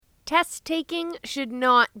Test taking should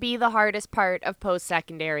not be the hardest part of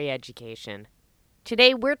post-secondary education.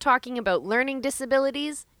 Today we're talking about learning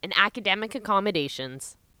disabilities and academic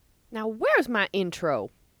accommodations. Now, where's my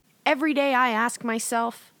intro? Every day I ask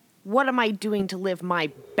myself, what am I doing to live my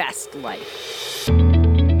best life? You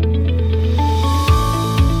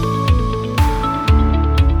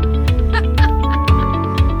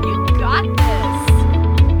got this!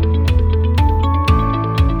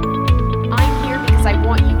 I'm here because I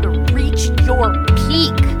want you to reach your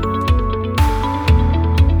peak.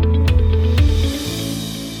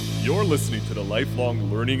 You're listening to the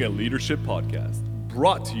Lifelong Learning and Leadership Podcast,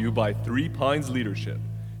 brought to you by Three Pines Leadership.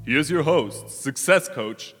 Here's your host, success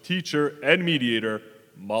coach, teacher, and mediator,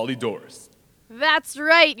 Molly Doris. That's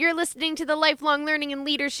right. You're listening to the Lifelong Learning and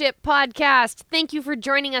Leadership Podcast. Thank you for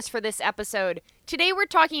joining us for this episode. Today we're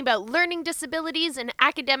talking about learning disabilities and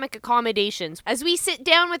academic accommodations as we sit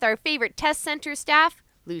down with our favorite test center staff,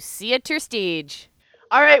 Lucia Terstage.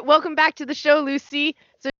 All right, welcome back to the show, Lucy.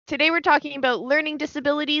 So today we're talking about learning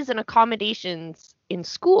disabilities and accommodations in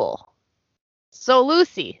school. So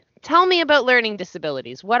Lucy, tell me about learning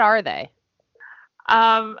disabilities. What are they?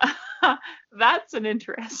 That's an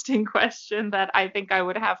interesting question that I think I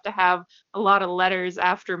would have to have a lot of letters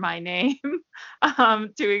after my name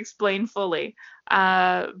to explain fully.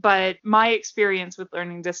 But my experience with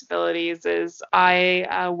learning disabilities is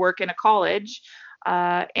I work in a college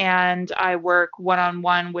and I work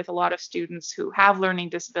one-on-one with a lot of students who have learning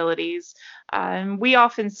disabilities. And we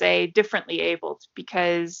often say differently abled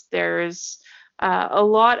because there's a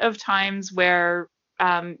lot of times where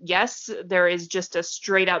yes, there is just a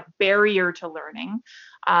straight up barrier to learning.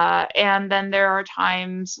 And then there are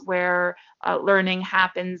times where learning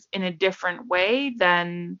happens in a different way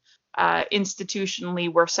than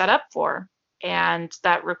institutionally we're set up for. And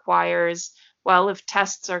that requires, well, if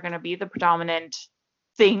tests are going to be the predominant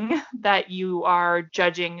thing that you are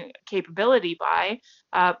judging capability by,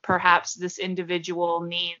 perhaps this individual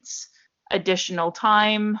needs additional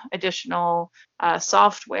time, additional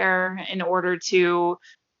software in order to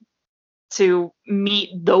meet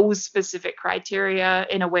those specific criteria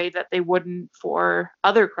in a way that they wouldn't for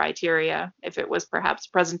other criteria if it was perhaps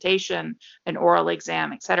presentation, an oral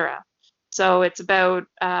exam, etc. So it's about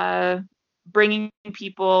bringing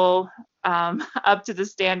people up to the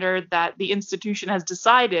standard that the institution has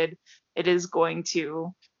decided it is going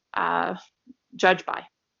to judge by.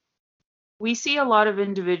 We see a lot of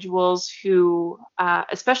individuals who,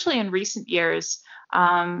 especially in recent years,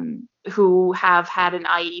 who have had an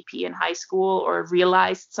IEP in high school or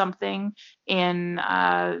realized something in,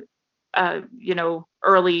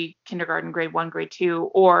 early kindergarten, grade 1, grade 2,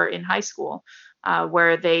 or in high school,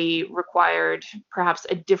 where they required perhaps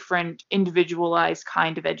a different individualized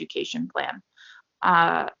kind of education plan.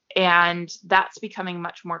 And that's becoming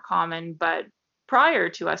much more common, but prior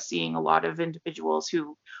to us seeing a lot of individuals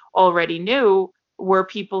who already knew were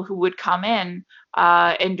people who would come in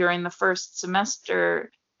and during the first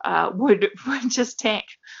semester would just tank.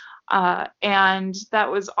 And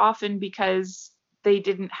that was often because they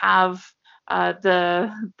didn't have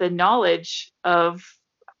the knowledge of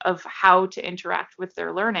how to interact with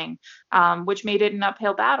their learning, which made it an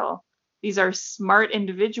uphill battle. These are smart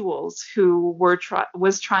individuals who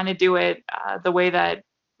was trying to do it the way that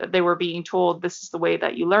they were being told this is the way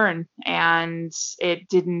that you learn, and it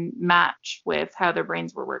didn't match with how their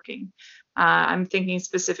brains were working. I'm thinking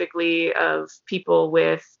specifically of people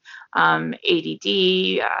with ADD,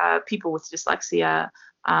 people with dyslexia.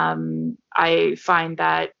 I find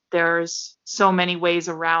that there's so many ways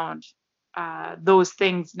around those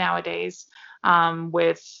things nowadays,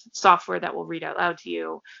 with software that will read out loud to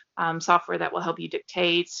you, software that will help you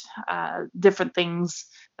dictate, different things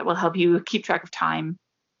that will help you keep track of time.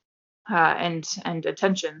 And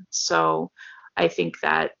attention. So I think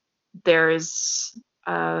that there's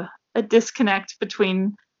a disconnect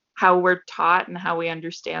between how we're taught and how we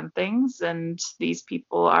understand things, and these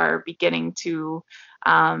people are beginning to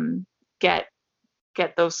get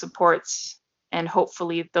those supports, and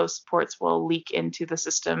hopefully those supports will leak into the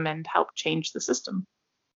system and help change the system.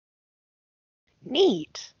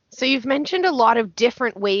 Neat. So you've mentioned a lot of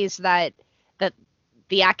different ways that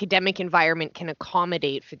the academic environment can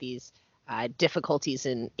accommodate for these difficulties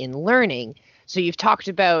in learning. So you've talked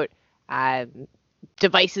about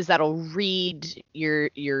devices that'll read your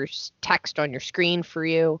text on your screen for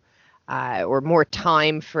you, or more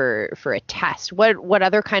time for a test. What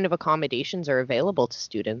other kind of accommodations are available to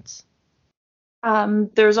students?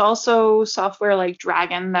 There's also software like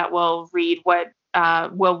Dragon that will read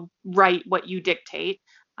will write what you dictate.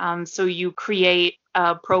 So you create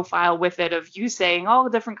a profile with it of you saying all the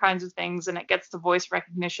different kinds of things, and it gets the voice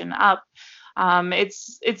recognition up.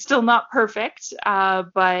 It's still not perfect,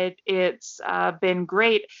 but it's been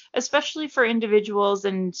great, especially for individuals,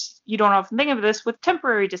 and you don't often think of this, with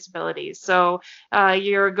temporary disabilities. So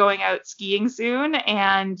you're going out skiing soon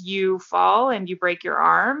and you fall and you break your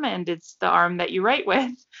arm, and it's the arm that you write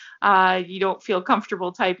with. You don't feel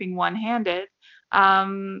comfortable typing one-handed.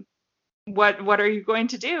 What are you going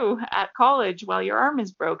to do at college while your arm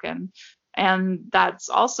is broken? And that's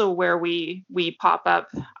also where we pop up.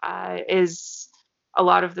 Is a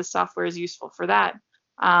lot of the software is useful for that.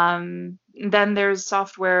 Then there's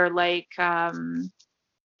software like things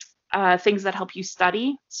that help you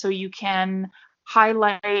study, so you can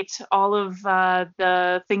highlight all of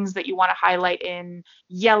the things that you want to highlight in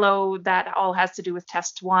yellow that all has to do with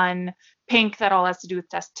test 1, pink that all has to do with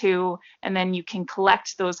test 2, and then you can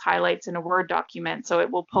collect those highlights in a Word document. So it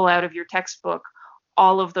will pull out of your textbook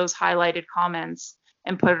all of those highlighted comments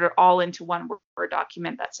and put it all into one Word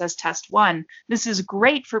document that says test 1. This is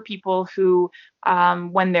great for people who,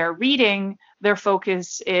 when they're reading, their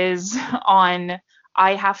focus is on,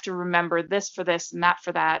 I have to remember this for this and that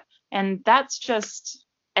for that. And that's just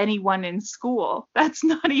anyone in school. That's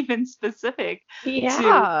not even specific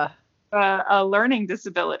to a learning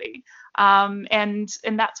disability. And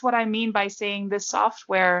that's what I mean by saying this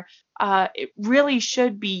software, it really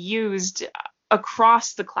should be used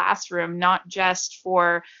across the classroom, not just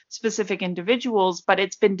for specific individuals, but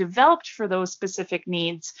it's been developed for those specific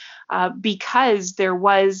needs because there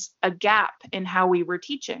was a gap in how we were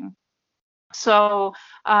teaching. So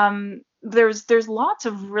there's lots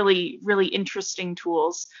of really, really interesting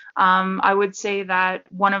tools. I would say that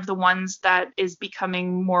one of the ones that is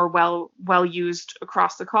becoming more well used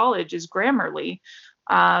across the college is Grammarly.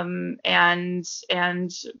 And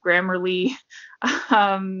Grammarly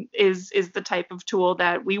is the type of tool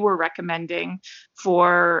that we were recommending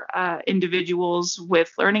for individuals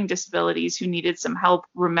with learning disabilities who needed some help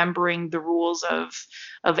remembering the rules of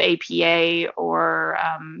APA or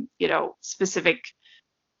specific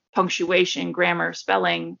punctuation, grammar,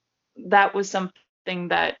 spelling. That was something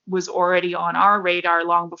that was already on our radar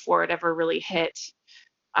long before it ever really hit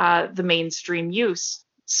the mainstream use.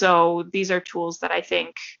 So these are tools that I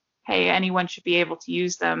think, hey, anyone should be able to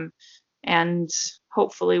use them, and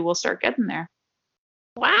hopefully we'll start getting there.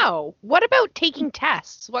 Wow. What about taking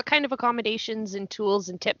tests? What kind of accommodations and tools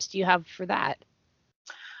and tips do you have for that?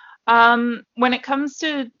 When it comes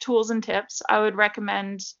to tools and tips, I would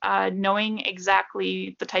recommend knowing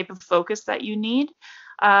exactly the type of focus that you need.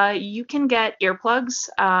 You can get earplugs,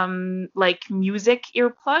 like music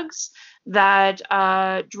earplugs, that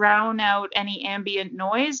drown out any ambient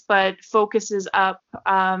noise but focuses up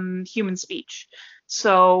human speech.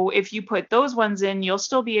 So if you put those ones in, you'll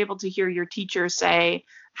still be able to hear your teacher say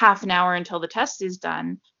half an hour until the test is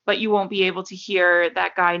done, but you won't be able to hear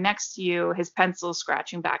that guy next to you, his pencil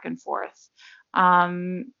scratching back and forth.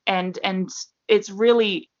 And it's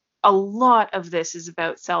really, a lot of this is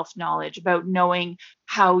about self-knowledge, about knowing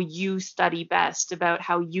how you study best, about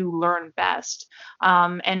how you learn best.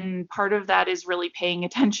 And part of that is really paying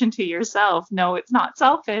attention to yourself. No, it's not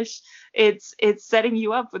selfish. It's setting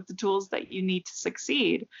you up with the tools that you need to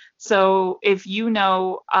succeed. So if you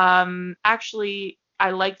know, actually,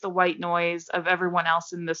 I like the white noise of everyone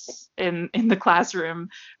else in the classroom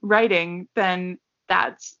writing, then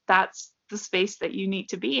that's the space that you need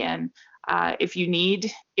to be in. If you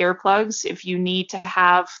need earplugs, if you need to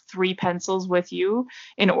have 3 pencils with you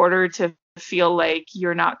in order to feel like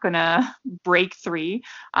you're not gonna break 3,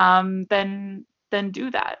 then do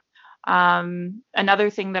that. Another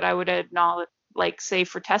thing that I would acknowledge, like say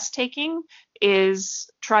for test taking, is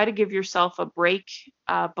try to give yourself a break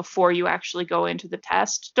before you actually go into the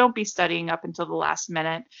test. Don't be studying up until the last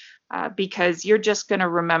minute because you're just going to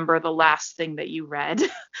remember the last thing that you read.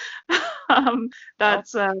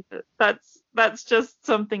 That's just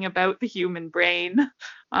something about the human brain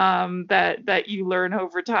that you learn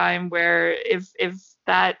over time, where if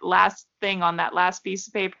that last thing on that last piece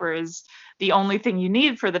of paper is the only thing you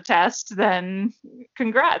need for the test, then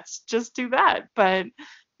congrats, just do that. But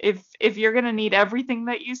if you're going to need everything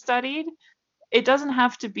that you studied, it doesn't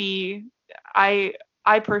have to be. I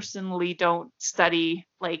personally don't study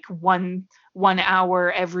like one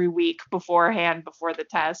hour every week beforehand before the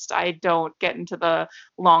test. I don't get into the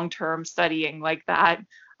long-term studying like that.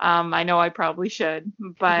 I know I probably should,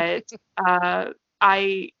 but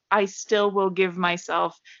I still will give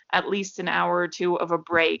myself at least an hour or 2 of a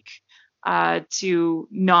break to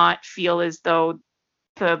not feel as though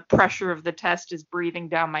the pressure of the test is breathing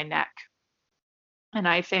down my neck. And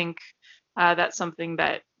I think that's something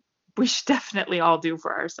that we should definitely all do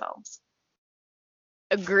for ourselves.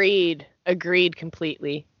 Agreed. Agreed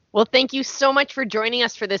completely. Well, thank you so much for joining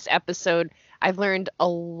us for this episode. I've learned a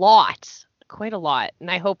lot, quite a lot,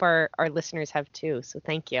 and I hope our listeners have too. So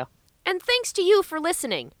thank you. And thanks to you for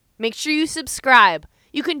listening. Make sure you subscribe.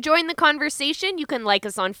 You can join the conversation. You can like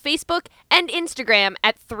us on Facebook and Instagram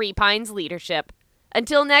at 3 Pines Leadership.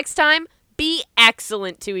 Until next time, be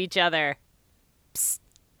excellent to each other. Psst,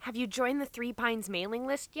 have you joined the 3 Pines mailing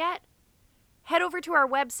list yet? Head over to our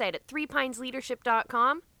website at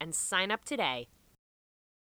 3pinesleadership.com and sign up today.